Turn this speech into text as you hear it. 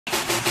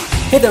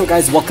Hey there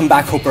guys, welcome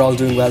back. Hope you're all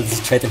doing well. This is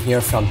Chetan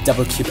here from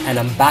DoubleCube and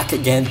I'm back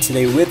again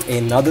today with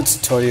another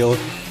tutorial,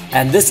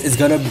 and this is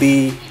gonna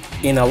be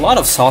in a lot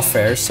of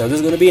software. So this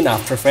is gonna be in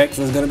After Effects,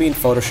 this is gonna be in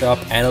Photoshop,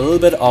 and a little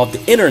bit of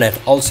the internet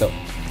also.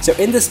 So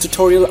in this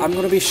tutorial I'm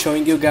gonna be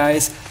showing you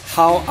guys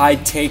how I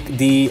take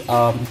the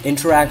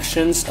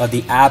interactions or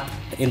the app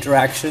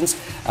interactions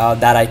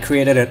that I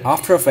created in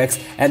After Effects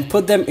and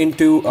put them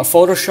into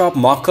Photoshop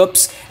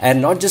mockups, and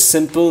not just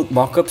simple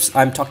mockups.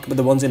 I'm talking about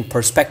the ones in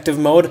perspective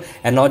mode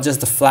and not just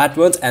the flat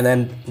ones, and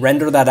then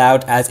render that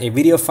out as a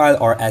video file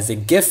or as a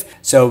GIF.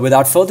 So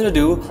without further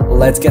ado,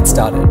 let's get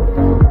started.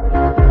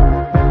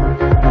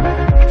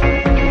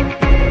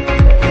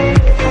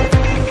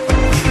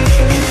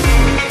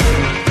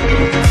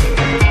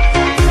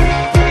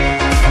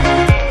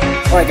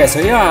 Alright guys,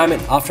 so here I am in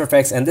After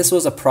Effects, and this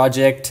was a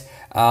project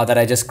that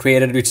I just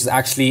created, which is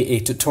actually a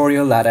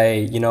tutorial that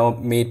I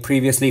made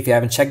previously. If you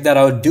haven't checked that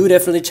out, do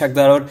definitely check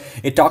that out.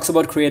 It talks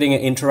about creating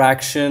an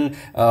interaction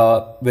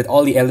with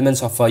all the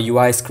elements of a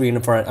UI screen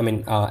for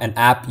an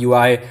app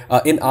UI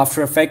in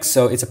After Effects.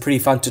 So it's a pretty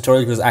fun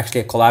tutorial. It was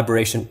actually a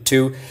collaboration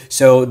too,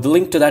 so the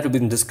link to that will be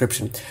in the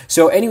description.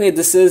 So anyway,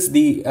 this is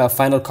the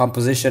final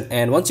composition,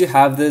 and once you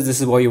have this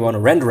is what you want to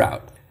render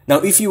out. Now,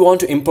 if you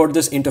want to import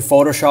this into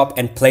Photoshop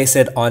and place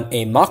it on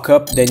a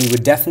mockup, then you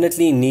would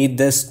definitely need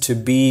this to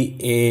be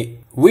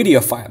a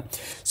video file.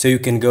 So you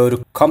can go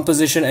to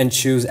composition and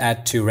choose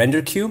add to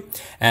render queue,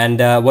 and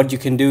what you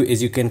can do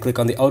is you can click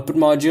on the output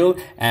module,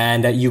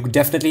 and you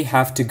definitely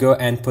have to go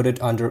and put it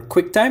under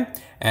QuickTime,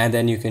 and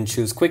then you can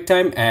choose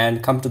QuickTime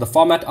and come to the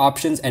format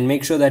options and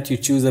make sure that you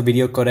choose a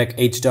video codec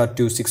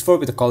H.264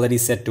 with the quality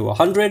set to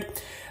 100.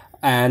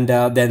 And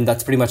then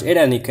that's pretty much it,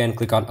 and you can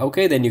click on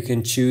OK. Then you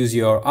can choose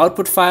your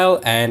output file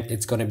and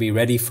it's going to be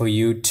ready for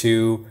you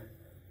to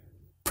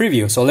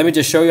preview. So let me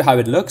just show you how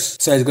it looks.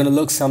 So it's going to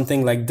look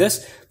something like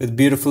this with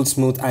beautiful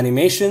smooth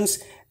animations,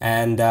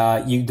 and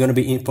you're going to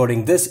be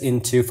importing this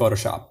into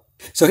Photoshop.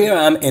 So here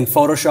I am in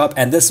Photoshop,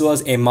 and this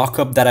was a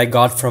mockup that I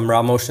got from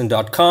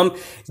rawmotion.com.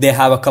 They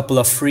have a couple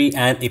of free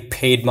and a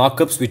paid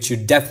mockups, which you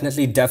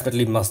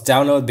definitely must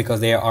download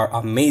because they are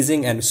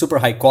amazing and super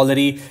high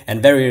quality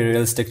and very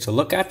realistic to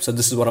look at. So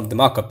this is one of the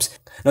mockups.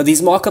 Now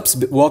these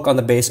mockups work on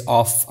the base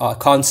of a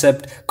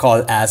concept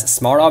called as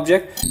smart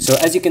object. So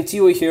as you can see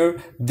over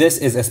here, this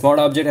is a smart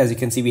object. As you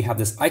can see, we have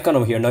this icon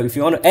over here. Now if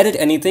you want to edit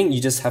anything, you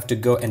just have to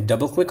go and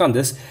double click on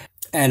this.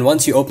 And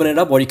once you open it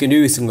up, what you can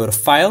do is you can go to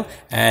File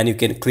and you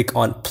can click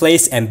on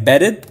Place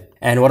Embedded.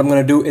 And what I'm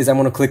going to do is I'm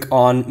going to click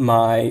on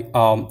my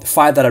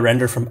file that I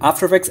rendered from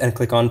After Effects and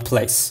click on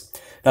Place.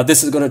 Now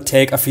this is going to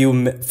take a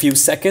few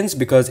seconds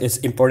because it's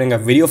importing a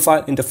video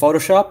file into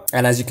Photoshop.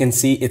 And as you can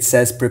see, it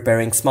says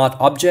preparing smart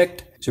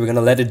object. So we're going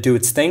to let it do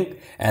its thing,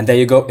 and there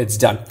you go, it's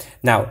done.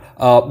 Now,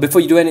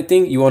 before you do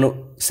anything, you want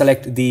to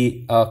select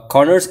the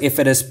corners. If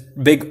it is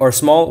big or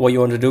small, what you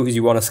want to do is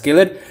you want to scale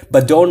it,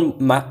 but don't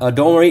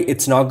worry,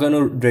 it's not going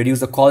to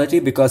reduce the quality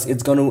because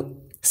it's going to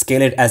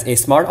scale it as a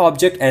smart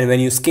object. And when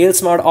you scale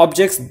smart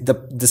objects,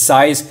 the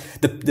size,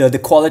 the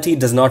quality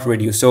does not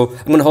reduce. So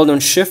I'm going to hold on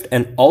Shift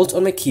and Alt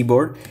on my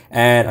keyboard,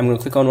 and I'm going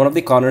to click on one of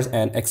the corners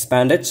and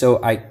expand it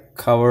so I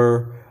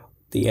cover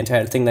the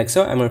entire thing like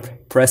so. I'm going to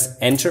press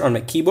Enter on my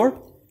keyboard.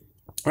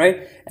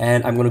 Right,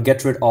 and I'm going to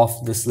get rid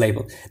of this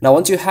label. Now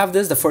once you have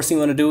this, the first thing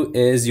you want to do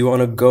is you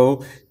want to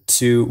go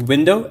to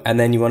Window, and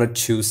then you want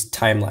to choose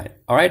Timeline.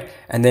 All right,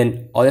 and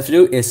then all you have to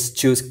do is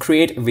choose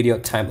Create Video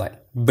Timeline.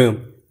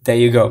 Boom, there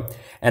you go.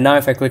 And now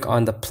if I click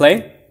on the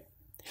play,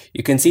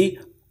 you can see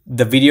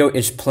the video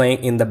is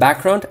playing in the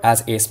background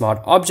as a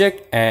smart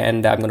object,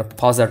 and I'm going to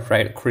pause that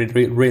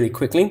really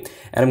quickly,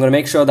 and I'm going to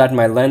make sure that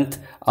my length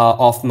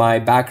of my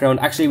background,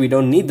 actually we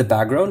don't need the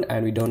background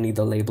and we don't need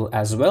the label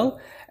as well.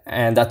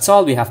 And that's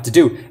all we have to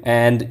do.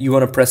 And you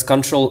want to press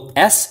Ctrl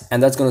S,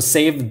 and that's going to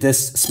save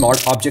this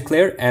smart object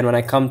layer. And when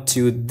I come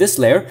to this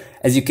layer,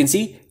 as you can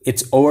see,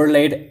 it's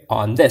overlaid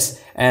on this.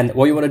 And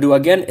what you want to do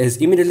again is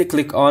immediately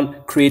click on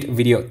Create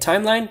Video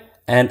Timeline,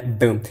 and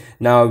boom.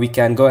 Now we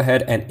can go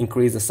ahead and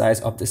increase the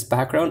size of this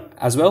background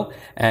as well.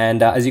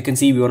 And as you can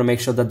see, we want to make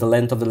sure that the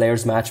length of the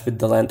layers match with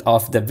the length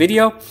of the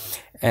video.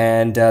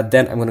 And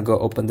then I'm going to go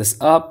open this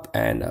up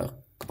and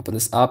open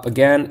this up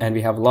again, and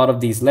we have a lot of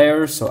these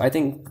layers. So I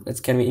think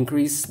can we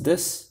increase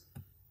this?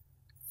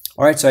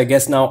 All right, so I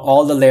guess now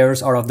all the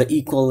layers are of the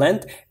equal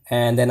length,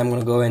 and then I'm going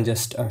to go and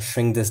just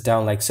shrink this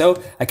down like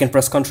so. I can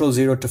press Ctrl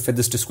 0 to fit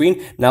this to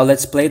screen. Now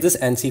let's play this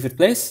and see if it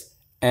plays.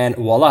 And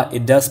voila,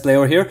 it does play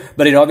over here,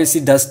 but it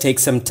obviously does take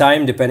some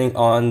time depending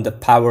on the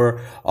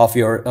power of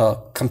your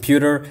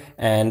computer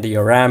and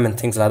your RAM and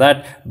things like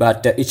that,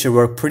 but it should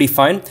work pretty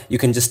fine. You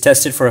can just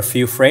test it for a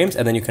few frames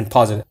and then you can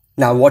pause it.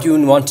 Now what you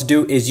want to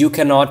do is you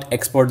cannot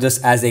export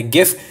this as a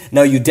GIF.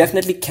 Now you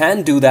definitely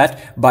can do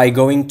that by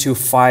going to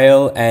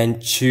File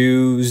and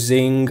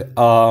choosing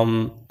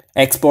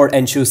export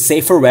and choose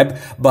safer web,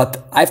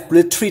 but I've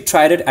literally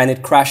tried it and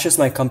it crashes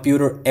my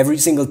computer every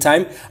single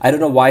time. I don't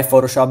know why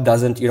Photoshop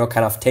doesn't,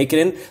 kind of take it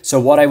in. So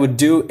what I would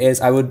do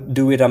is I would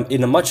do it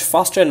in a much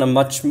faster and a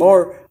much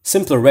more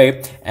simpler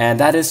way, and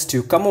that is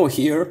to come over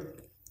here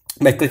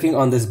by clicking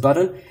on this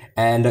button.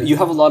 And you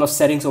have a lot of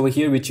settings over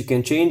here which you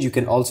can change. You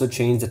can also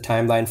change the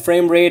timeline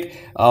frame rate.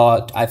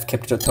 I've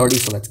kept it at 30,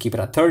 so let's keep it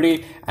at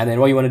 30. And then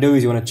what you want to do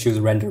is you want to choose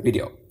render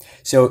video.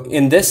 So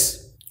in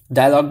this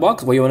dialog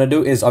box, what you want to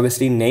do is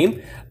obviously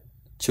name,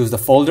 choose the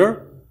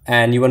folder,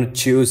 and you want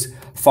to choose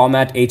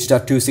format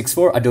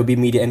H.264, Adobe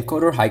Media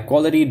Encoder, high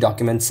quality,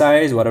 document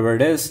size, whatever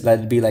it is, let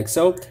it be like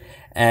so.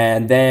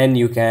 And then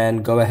you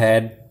can go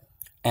ahead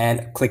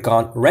and click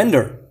on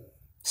render.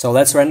 So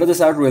let's render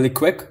this out really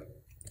quick.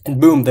 And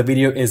boom, the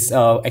video is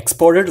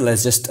exported.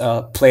 Let's just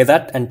play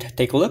that and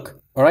take a look.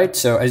 All right,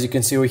 so as you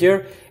can see over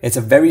here, it's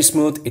a very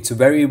smooth, it's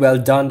very well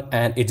done,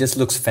 and it just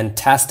looks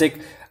fantastic.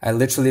 I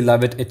literally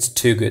love it. It's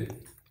too good.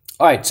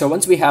 All right, so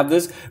once we have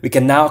this, we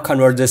can now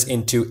convert this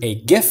into a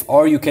GIF,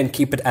 or you can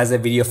keep it as a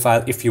video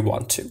file if you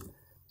want to.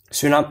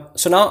 So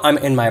now I'm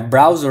in my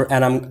browser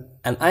and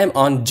I'm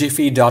on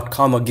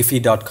jiffy.com or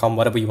giphy.com,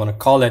 whatever you want to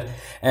call it.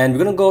 And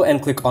we're gonna go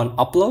and click on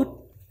upload,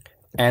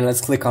 and let's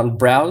click on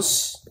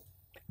browse.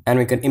 And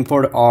we can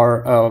import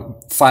our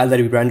file that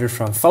we rendered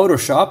from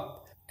Photoshop,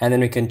 and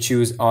then we can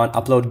choose on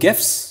upload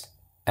GIFs,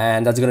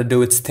 and that's going to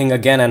do its thing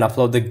again and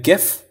upload the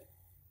GIF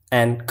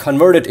and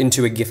convert it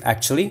into a GIF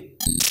actually.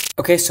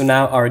 Okay, so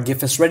now our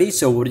GIF is ready.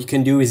 So what you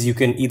can do is you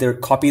can either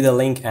copy the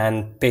link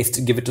and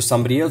paste, give it to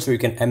somebody else, or you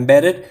can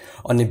embed it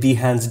on a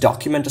Behance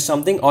document or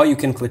something, or you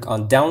can click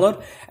on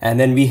download. And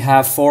then we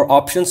have 4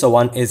 options. So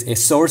one is a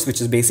source, which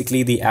is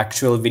basically the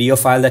actual video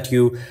file that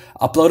you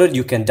uploaded.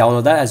 You can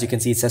download that. As you can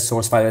see, it says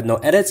source file with no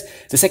edits.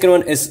 The second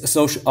one is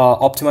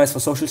optimized for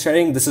social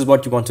sharing. This is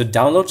what you want to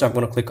download. So I'm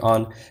going to click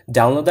on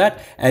download that.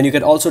 And you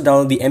can also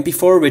download the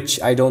MP4,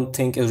 which I don't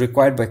think is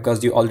required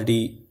because you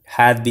already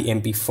had the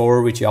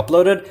MP4 which you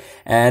uploaded,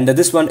 and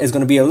this one is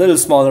going to be a little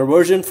smaller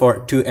version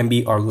for 2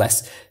 MB or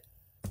less.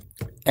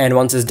 And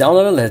once it's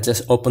downloaded, let's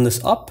just open this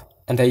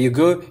up, and there you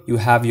go, you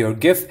have your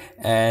GIF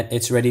and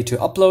it's ready to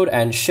upload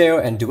and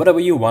share and do whatever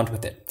you want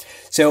with it.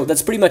 So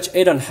that's pretty much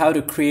it on how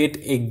to create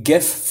a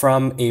GIF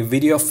from a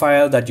video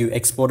file that you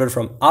exported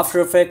from After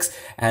Effects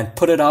and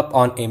put it up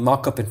on a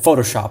mockup in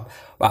Photoshop.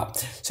 Wow.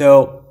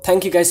 So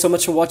thank you guys so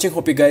much for watching.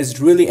 Hope you guys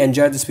really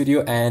enjoyed this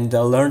video and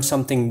learned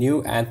something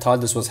new and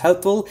thought this was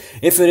helpful.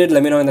 If you did,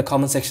 let me know in the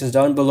comment sections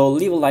down below.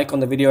 Leave a like on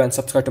the video and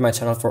subscribe to my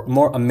channel for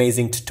more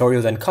amazing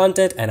tutorials and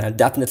content. And I'll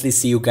definitely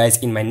see you guys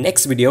in my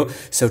next video.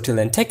 So till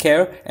then, take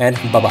care and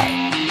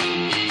bye-bye.